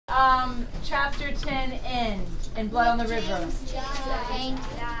chapter 10 end and blood on the river. James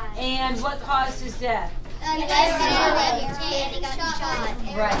died. And what caused his death?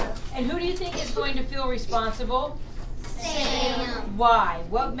 Right. And who do you think is going to feel responsible? Sam. Why?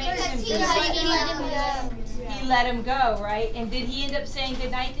 What makes him feel? He Let him go, right? And did he end up saying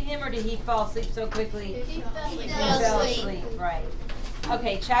goodnight to him, or did he fall asleep so quickly? He Fell asleep, right.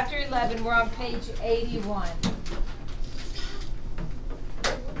 Okay, chapter 11, we're on page 81.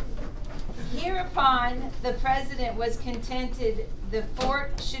 Hereupon, the president was contented the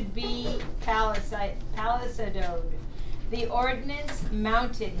fort should be palisaded, the ordnance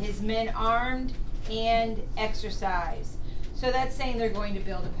mounted, his men armed and exercised. So that's saying they're going to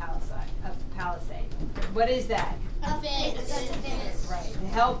build a palisade. What is that? A fence. Right. To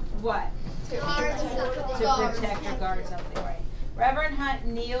help what? To protect or guard something, right. Reverend Hunt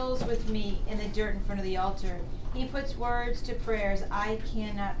kneels with me in the dirt in front of the altar. He puts words to prayers I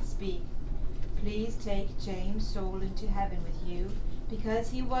cannot speak. Please take James' soul into heaven with you,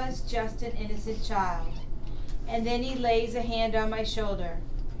 because he was just an innocent child. And then he lays a hand on my shoulder.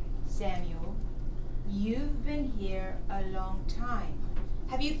 Samuel, you've been here a long time.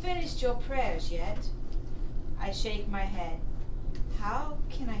 Have you finished your prayers yet? I shake my head. How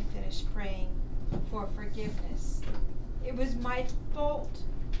can I finish praying for forgiveness? It was my fault,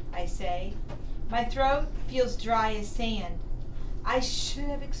 I say. My throat feels dry as sand. I should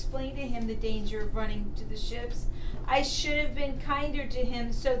have explained to him the danger of running to the ships. I should have been kinder to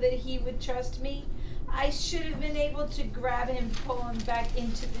him so that he would trust me. I should have been able to grab him and pull him back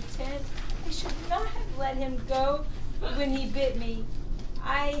into the tent. I should not have let him go when he bit me.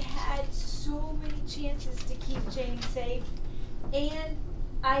 I had so many chances to keep James safe, and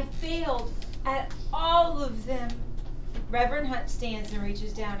I failed at all of them. Reverend Hunt stands and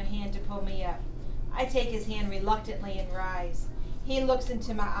reaches down a hand to pull me up. I take his hand reluctantly and rise. He looks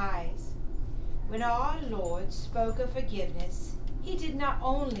into my eyes. When our Lord spoke of forgiveness, he did not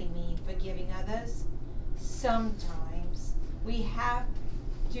only mean forgiving others. Sometimes we have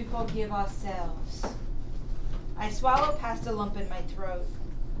to forgive ourselves. I swallow past a lump in my throat.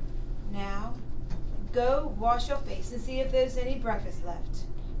 Now, go wash your face and see if there's any breakfast left.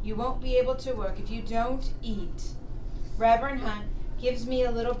 You won't be able to work if you don't eat. Reverend Hunt gives me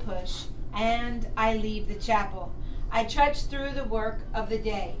a little push, and I leave the chapel. I trudge through the work of the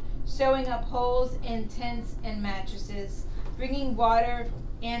day, sewing up holes in tents and mattresses, bringing water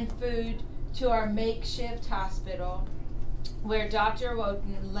and food to our makeshift hospital, where Dr.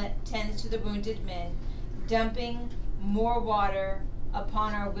 Woden tends to the wounded men, dumping more water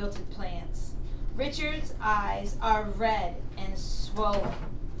upon our wilted plants. Richard's eyes are red and swollen,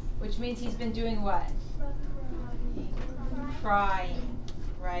 which means he's been doing what? Crying,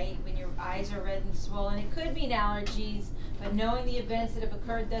 right? When your eyes are red and swollen. It could mean allergies, but knowing the events that have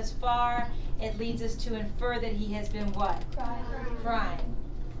occurred thus far, it leads us to infer that he has been what? Crying.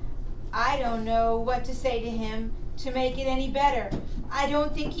 I don't know what to say to him to make it any better. I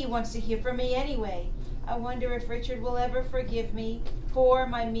don't think he wants to hear from me anyway. I wonder if Richard will ever forgive me for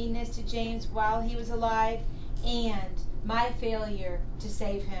my meanness to James while he was alive and my failure to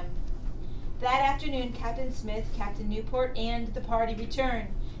save him. That afternoon, Captain Smith, Captain Newport, and the party returned.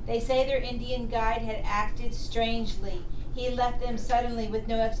 They say their Indian guide had acted strangely. He left them suddenly with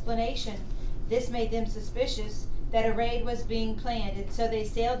no explanation. This made them suspicious that a raid was being planned, and so they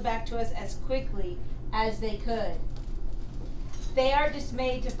sailed back to us as quickly as they could. They are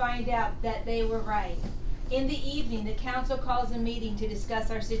dismayed to find out that they were right. In the evening, the council calls a meeting to discuss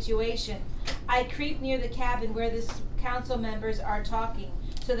our situation. I creep near the cabin where the council members are talking,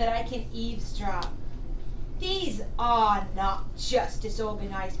 so that I can eavesdrop. These are not just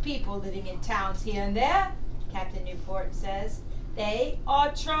disorganized people living in towns here and there, Captain Newport says. They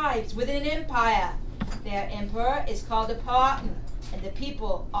are tribes within an empire. Their emperor is called a Powhatan, and the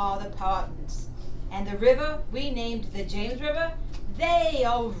people are the Powhatans. And the river we named the James River, they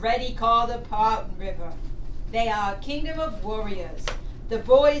already call the Powhatan River. They are a kingdom of warriors. The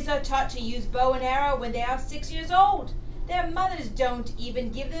boys are taught to use bow and arrow when they are 6 years old. Their mothers don't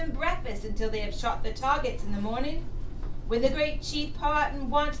even give them breakfast until they have shot the targets in the morning. When the great chief Powhatan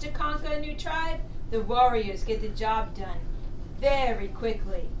wants to conquer a new tribe, the warriors get the job done very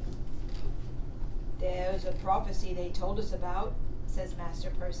quickly. There's a prophecy they told us about, says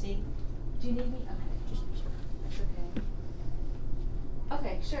Master Percy. Do you need me? Okay. That's okay.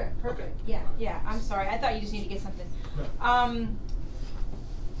 Okay, sure. Perfect. Okay. Yeah. I'm sorry. I thought you just needed to get something.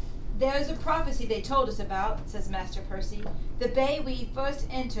 There's a prophecy they told us about, says Master Percy. The bay we first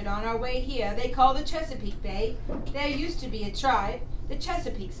entered on our way here, they call the Chesapeake Bay. There used to be a tribe, the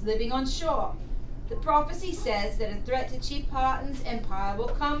Chesapeakes, living on shore. The prophecy says that a threat to Chief Houghton's empire will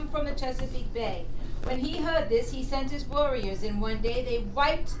come from the Chesapeake Bay. When he heard this, he sent his warriors, and one day they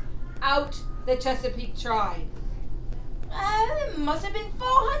wiped out the Chesapeake tribe. There must have been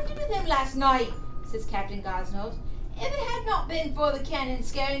 400 of them last night, says Captain Gosnold. If it had not been for the cannon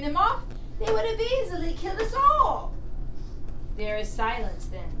scaring them off, they would have easily killed us all. There is silence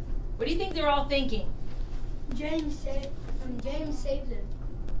then. What do you think they're all thinking? James saved them.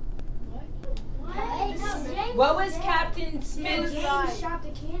 What was Captain Smith? James shot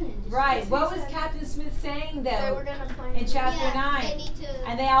the cannon. Right. What was Captain Smith saying They though were gonna find in chapter Yeah, 9? they need to.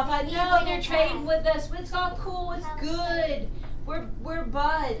 And they all thought, They no, need they're to trading try. with us. It's all cool. It's good. We're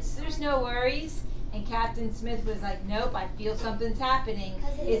buds. There's no worries. And Captain Smith was like, nope, I feel something's happening.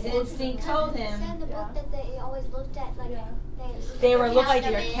 His instinct told him. In the book that they always looked at, like They were looked like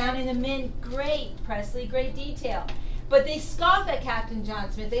they were counting. counting them in. Great, Presley, great detail. But they scoff at Captain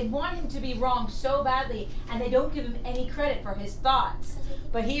John Smith. They want him to be wrong so badly, and they don't give him any credit for his thoughts.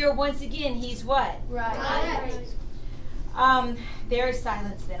 But here, once again, he's what? Right. There is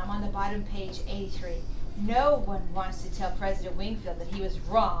silence then. I'm on the bottom page 83. No one wants to tell President Wingfield that he was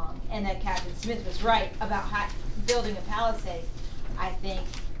wrong and that Captain Smith was right about building a palisade. I think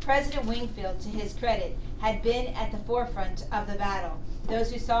President Wingfield, to his credit, had been at the forefront of the battle.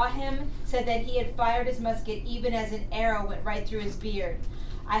 Those who saw him said that he had fired his musket even as an arrow went right through his beard.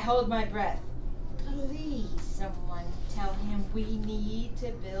 I hold my breath. Please, someone tell him we need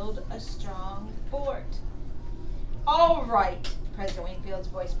to build a strong fort. All right, President Wingfield's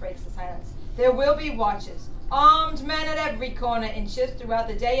voice breaks the silence. There will be watches, armed men at every corner in shifts throughout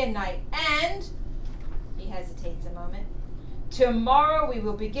the day and night. And, he hesitates a moment, tomorrow we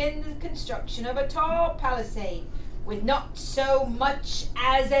will begin the construction of a tall palisade with not so much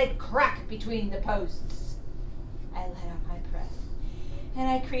as a crack between the posts. I let out my breath, and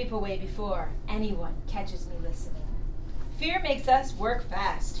I creep away before anyone catches me listening. Fear makes us work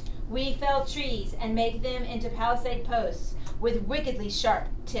fast. We fell trees and make them into palisade posts with wickedly sharp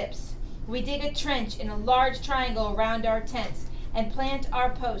tips. We dig a trench in a large triangle around our tents and plant our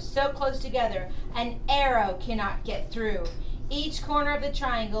posts so close together an arrow cannot get through. Each corner of the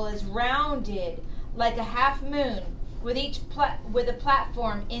triangle is rounded like a half moon with a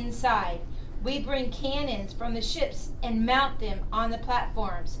platform inside. We bring cannons from the ships and mount them on the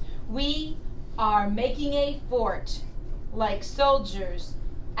platforms. We are making a fort like soldiers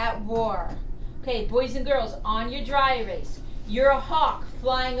at war. Okay, boys and girls, on your dry erase, you're a hawk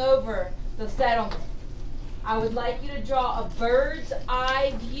flying over the settlement. I would like you to draw a bird's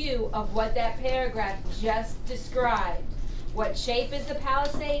eye view of what that paragraph just described. What shape is the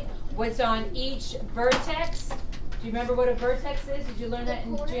palisade? What's on each vertex? Do you remember what a vertex is? Did you learn that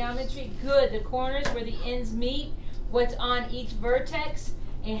in geometry? Good. The corners where the ends meet. What's on each vertex?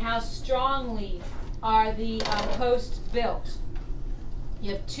 And how strongly are the posts built?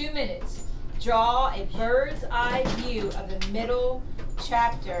 You have 2 minutes. Draw a bird's eye view of the middle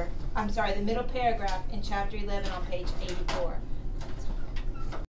paragraph in chapter 11 on page 84.